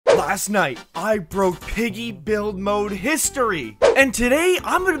Last night, I broke Piggy Build Mode history, and today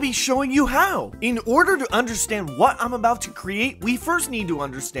I'm going to be showing you how. In order to understand what I'm about to create, we first need to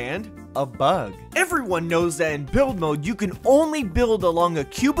understand a bug. Everyone knows that in build mode, you can only build along a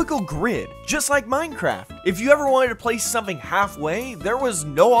cubical grid, just like Minecraft. If you ever wanted to place something halfway, there was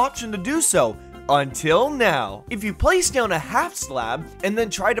no option to do so. Until now. If you place down a half slab and then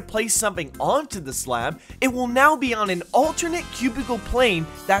try to place something onto the slab, it will now be on an alternate cubical plane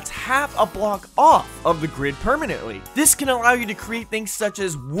that's half a block off of the grid permanently. This can allow you to create things such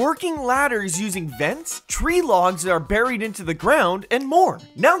as working ladders using vents, tree logs that are buried into the ground, and more.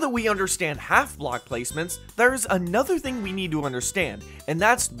 Now that we understand half block placements, there's another thing we need to understand, and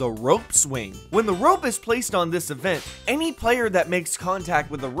that's the rope swing. When the rope is placed on this event, any player that makes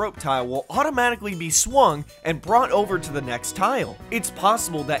contact with the rope tile will automatically be swung and brought over to the next tile. It's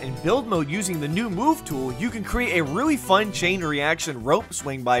possible that in build mode, using the new move tool, you can create a really fun chain reaction rope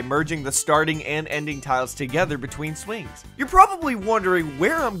swing by merging the starting and ending tiles together between swings. You're probably wondering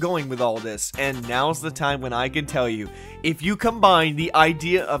where I'm going with all this, and now's the time when I can tell you. If you combine the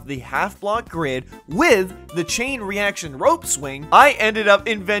idea of the half block grid with the chain reaction rope swing, I ended up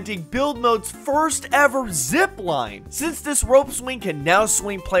inventing build mode's first ever zip line. Since this rope swing can now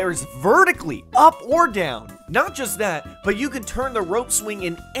swing players vertically, up or down. Not just that, but you can turn the rope swing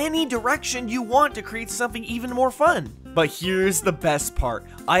in any direction you want to create something even more fun. But here's the best part.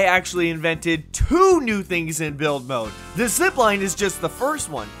 I actually invented two new things in build mode. The zipline is just the first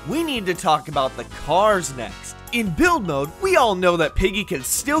one. We need to talk about the cars next. In build mode, we all know that Piggy can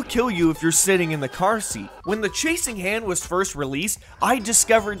still kill you if you're sitting in the car seat. When the chasing hand was first released, I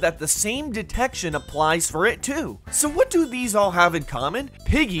discovered that the same detection applies for it too. So what do these all have in common?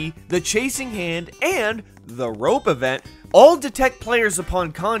 Piggy, the chasing hand, and the rope event all detect players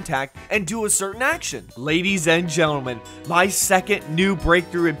upon contact and do a certain action. Ladies and gentlemen, my second new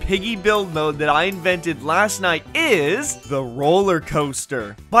breakthrough in Piggy Build Mode that I invented last night is the roller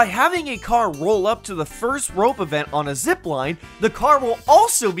coaster. By having a car roll up to the first rope event on a zip line, the car will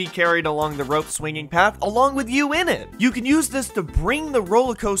also be carried along the rope swinging path along with you in it. You can use this to bring the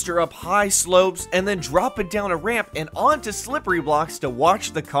roller coaster up high slopes and then drop it down a ramp and onto slippery blocks to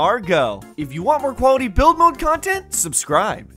watch the car go. If you want more quality build mode content, subscribe.